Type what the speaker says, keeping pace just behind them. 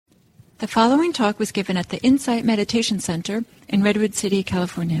The following talk was given at the Insight Meditation Center in Redwood City,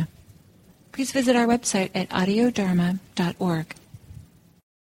 California. Please visit our website at audiodharma.org.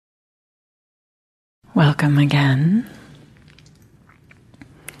 Welcome again.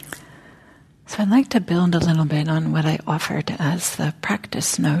 So I'd like to build a little bit on what I offered as the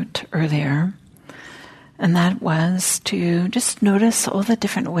practice note earlier, and that was to just notice all the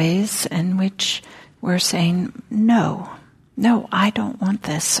different ways in which we're saying no, I don't want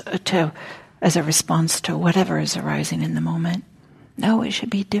this as a response to whatever is arising in the moment. No, it should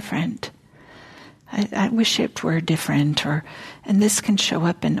be different. I wish it were different, and this can show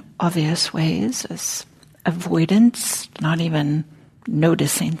up in obvious ways as avoidance, not even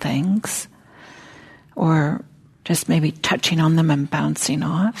noticing things, or just maybe touching on them and bouncing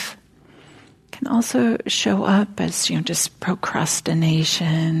off. It can also show up as, just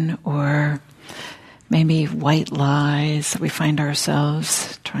procrastination, or maybe white lies that we find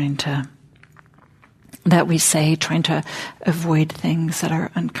ourselves trying to avoid things that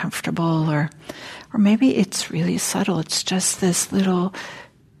are uncomfortable, or maybe it's really subtle. It's just this little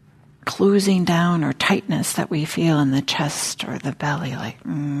closing down or tightness that we feel in the chest or the belly, like,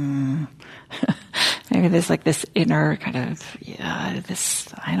 maybe there's like this inner kind of, I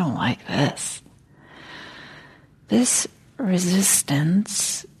don't like this. This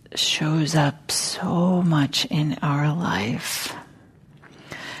resistance shows up so much in our life.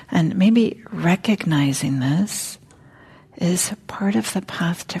 And maybe recognizing this is part of the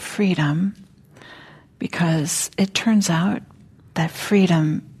path to freedom, because it turns out that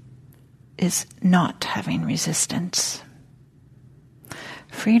freedom is not having resistance.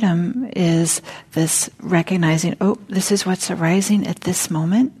 Freedom is this recognizing, this is what's arising at this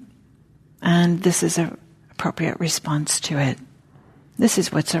moment, and this is an appropriate response to it. This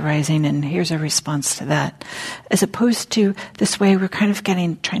is what's arising, and here's a response to that. As opposed to this way we're kind of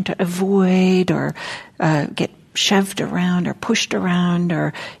trying to avoid or get shoved around or pushed around,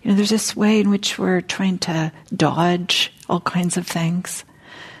 or, there's this way in which we're trying to dodge all kinds of things.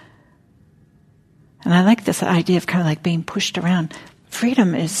 And I like this idea of kind of like being pushed around.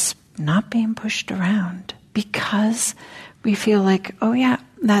 Freedom is not being pushed around, because we feel like, oh yeah,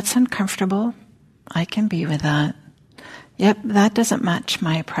 that's uncomfortable. I can be with that. Yep, that doesn't match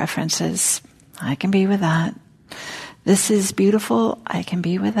my preferences. I can be with that. This is beautiful. I can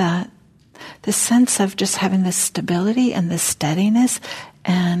be with that. The sense of just having this stability and this steadiness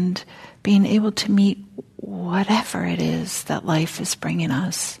and being able to meet whatever it is that life is bringing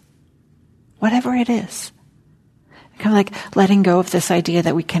us. Whatever it is. Kind of like letting go of this idea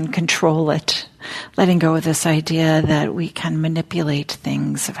that we can control it. Letting go of this idea that we can manipulate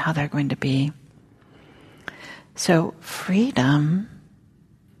things of how they're going to be. So freedom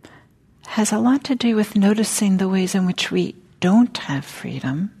has a lot to do with noticing the ways in which we don't have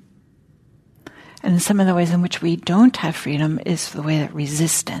freedom. And some of the ways in which we don't have freedom is the way that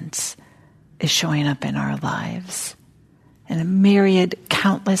resistance is showing up in our lives in a myriad,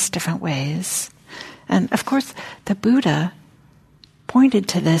 countless different ways. And of course, the Buddha pointed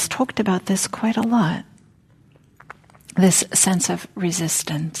to this, talked about this quite a lot. This sense of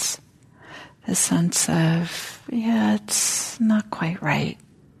resistance. This sense of, it's not quite right.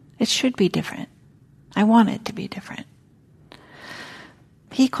 It should be different. I want it to be different.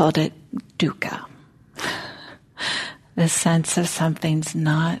 He called it dukkha. This sense of something's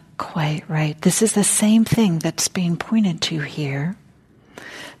not quite right. This is the same thing that's being pointed to here.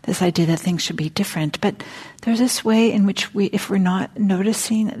 This idea that things should be different. But there's this way in which if we're not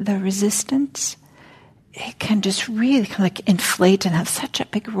noticing the resistance, it can just really kind of like inflate and have such a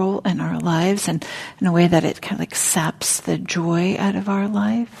big role in our lives, and in a way that it kind of like saps the joy out of our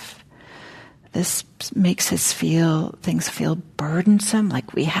life. This makes things feel burdensome,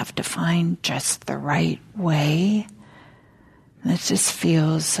 like we have to find just the right way. And it just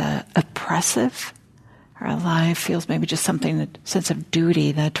feels oppressive. Our life feels maybe just a sense of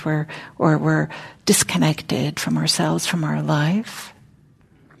duty that we're disconnected from ourselves, from our life.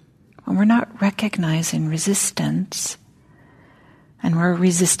 When we're not recognizing resistance, and we're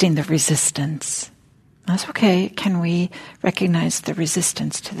resisting the resistance, that's okay. Can we recognize the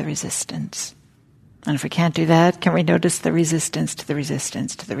resistance to the resistance? And if we can't do that, can we notice the resistance to the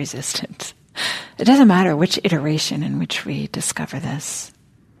resistance to the resistance? It doesn't matter which iteration in which we discover this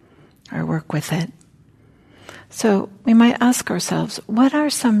or work with it. So we might ask ourselves, what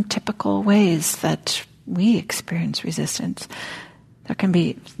are some typical ways that we experience resistance? There can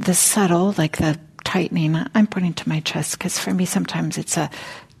be the subtle, like the tightening. I'm pointing to my chest because for me sometimes it's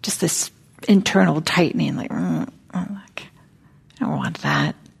just this internal tightening, like, I don't want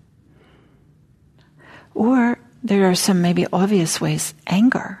that. Or there are some maybe obvious ways,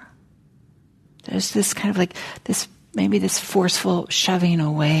 anger. There's this kind of like this, maybe this forceful shoving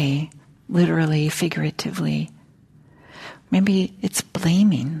away, literally, figuratively. Maybe it's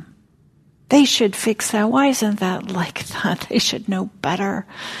blaming. They should fix that. Why isn't that like that? They should know better.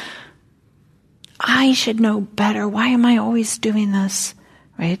 I should know better. Why am I always doing this?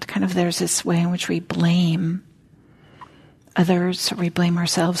 Right? Kind of there's this way in which we blame others, or we blame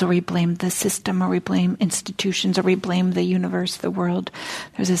ourselves, or we blame the system, or we blame institutions, or we blame the universe, the world.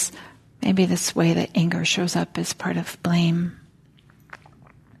 There's this, maybe this way that anger shows up as part of blame.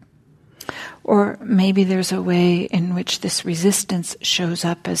 Or maybe there's a way in which this resistance shows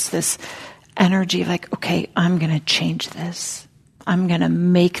up as this energy of like, okay, I'm going to change this. I'm going to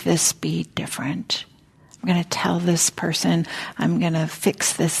make this be different. I'm going to tell this person, I'm going to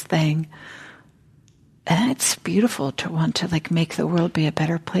fix this thing. And it's beautiful to want to like make the world be a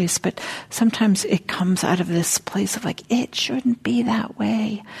better place, but sometimes it comes out of this place of like, it shouldn't be that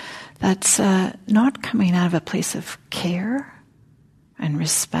way. That's not coming out of a place of care and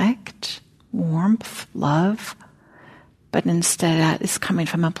respect, warmth, love, but instead it's coming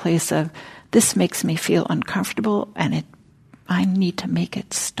from a place of, this makes me feel uncomfortable and I need to make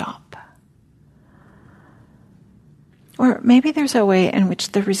it stop. Or maybe there's a way in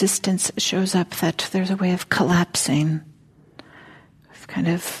which the resistance shows up, that there's a way of collapsing, of kind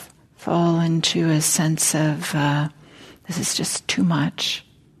of fall into a sense of, this is just too much.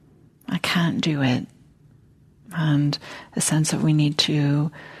 I can't do it. And a sense of we need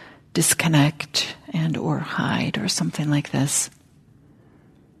to disconnect and or hide or something like this.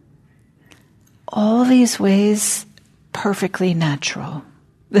 All these ways, perfectly natural.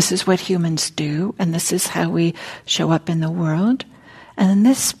 This is what humans do, and this is how we show up in the world. And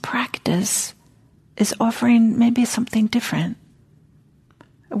this practice is offering maybe something different,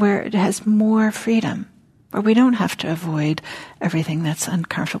 where it has more freedom, where we don't have to avoid everything that's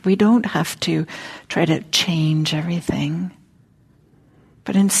uncomfortable. We don't have to try to change everything.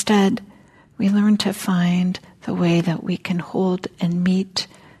 But instead, we learn to find the way that we can hold and meet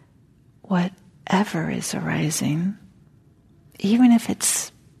whatever is arising, even if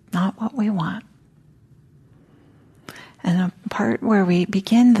it's not what we want. And the part where we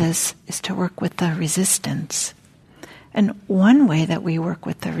begin this is to work with the resistance. And one way that we work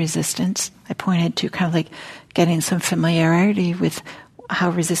with the resistance, I pointed to kind of like getting some familiarity with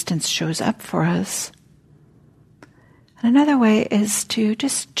how resistance shows up for us. And another way is to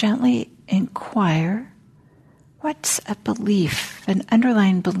just gently inquire, what's a belief, an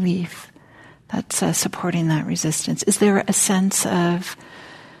underlying belief that's supporting that resistance? Is there a sense of,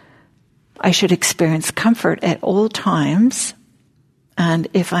 I should experience comfort at all times, and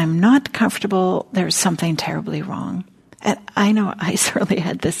if I'm not comfortable, there's something terribly wrong? And I know I certainly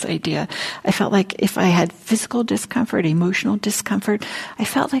had this idea. I felt like if I had physical discomfort, emotional discomfort, I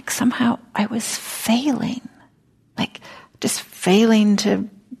felt like somehow I was failing. Like just failing to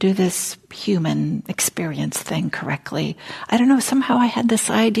do this human experience thing correctly. I don't know, somehow I had this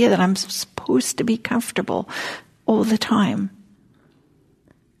idea that I'm supposed to be comfortable all the time.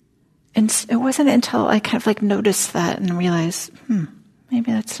 And it wasn't until I kind of like noticed that and realized,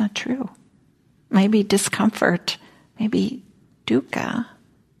 maybe that's not true. Maybe discomfort, maybe dukkha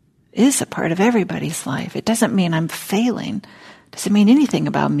is a part of everybody's life. It doesn't mean I'm failing. It doesn't mean anything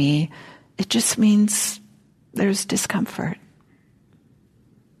about me. It just means there's discomfort.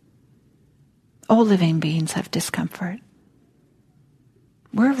 All living beings have discomfort.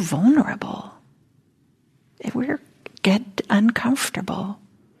 We're vulnerable. We get uncomfortable.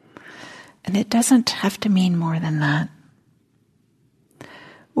 And it doesn't have to mean more than that.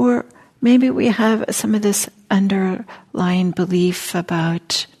 Or maybe we have some of this underlying belief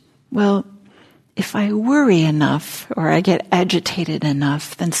about, well, if I worry enough or I get agitated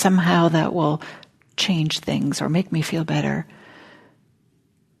enough, then somehow that will change things or make me feel better.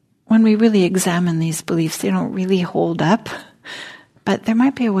 When we really examine these beliefs, they don't really hold up. But there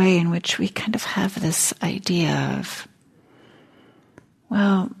might be a way in which we kind of have this idea of,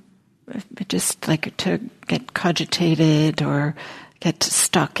 well, just like to get cogitated or get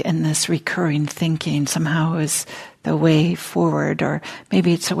stuck in this recurring thinking somehow is the way forward, or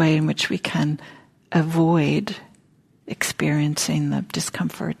maybe it's a way in which we can avoid experiencing the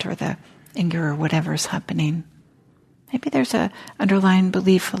discomfort or the anger or whatever's happening. Maybe there's a underlying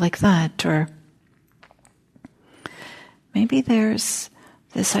belief like that, or maybe there's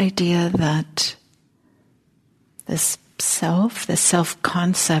this idea that this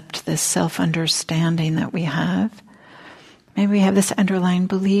self-concept, this self-understanding that we have, maybe we have this underlying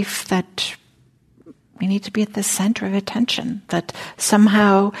belief that We need to be at the center of attention, that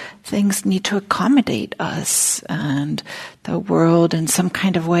somehow things need to accommodate us, and the world in some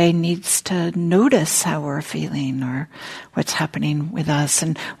kind of way needs to notice how we're feeling or what's happening with us.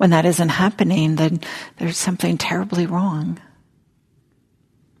 And when that isn't happening, then there's something terribly wrong.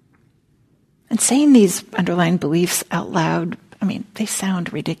 And saying these underlying beliefs out loud, I mean, they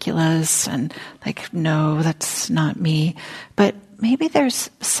sound ridiculous and like, no, that's not me. But maybe there's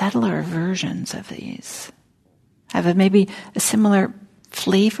subtler versions of these. Have maybe a similar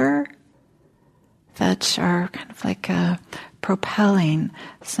flavor that are kind of like propelling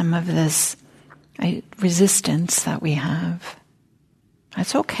some of this resistance that we have.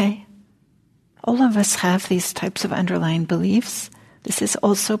 That's okay. All of us have these types of underlying beliefs. This is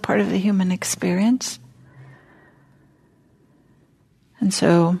also part of the human experience. And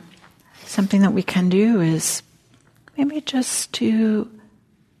so something that we can do is maybe just to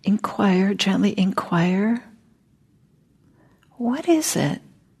inquire, gently inquire, what is it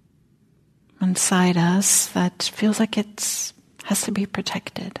inside us that feels like it has to be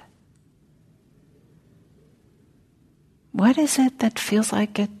protected? What is it that feels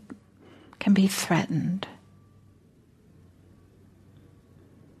like it can be threatened?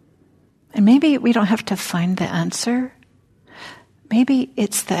 And maybe we don't have to find the answer. Maybe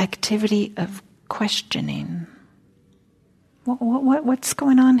it's the activity of questioning. What's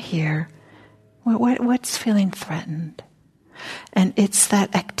going on here? What's feeling threatened? And it's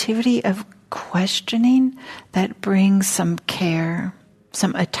that activity of questioning that brings some care,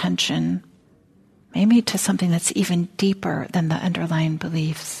 some attention, maybe to something that's even deeper than the underlying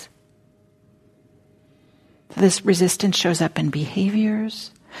beliefs. This resistance shows up in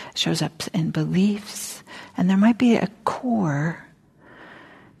behaviors, shows up in beliefs, and there might be a core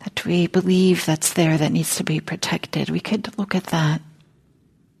that we believe that's there that needs to be protected. We could look at that.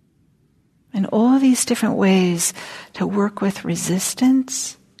 And all of these different ways to work with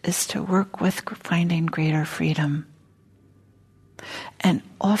resistance is to work with finding greater freedom. And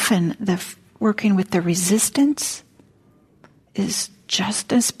often working with the resistance is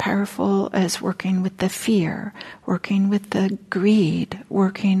just as powerful as working with the fear, working with the greed,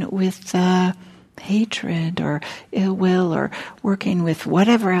 working with the hatred or ill will, or working with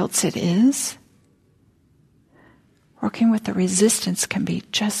whatever else it is. Working with the resistance can be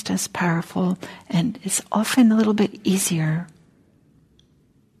just as powerful and is often a little bit easier.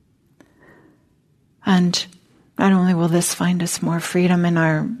 And not only will this find us more freedom in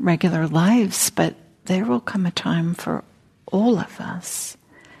our regular lives, but there will come a time for all of us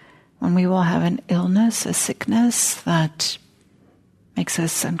when we will have an illness, a sickness that makes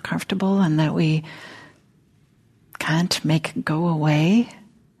us uncomfortable and that we can't make go away,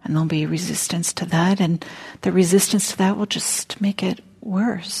 and there'll be resistance to that, and the resistance to that will just make it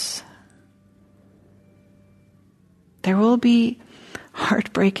worse. There will be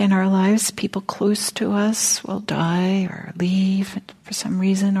heartbreak in our lives. People close to us will die or leave for some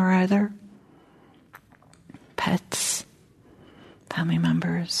reason or other. Pets, family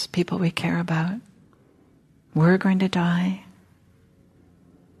members, people we care about. We're going to die.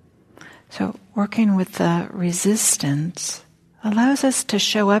 So working with the resistance allows us to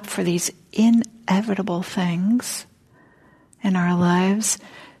show up for these inevitable things in our lives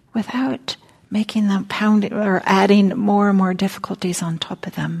without making them pounding or adding more and more difficulties on top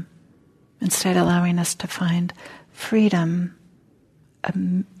of them. Instead, allowing us to find freedom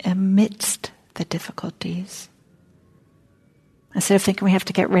amidst the difficulties. Instead of thinking we have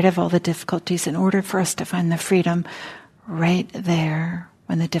to get rid of all the difficulties in order for us to find the freedom right there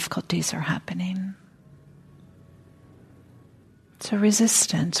when the difficulties are happening. So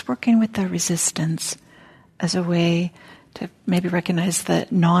resistance, working with the resistance as a way to maybe recognize the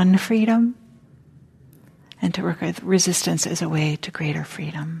non-freedom, and to work with resistance as a way to greater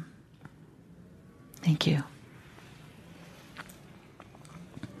freedom. Thank you.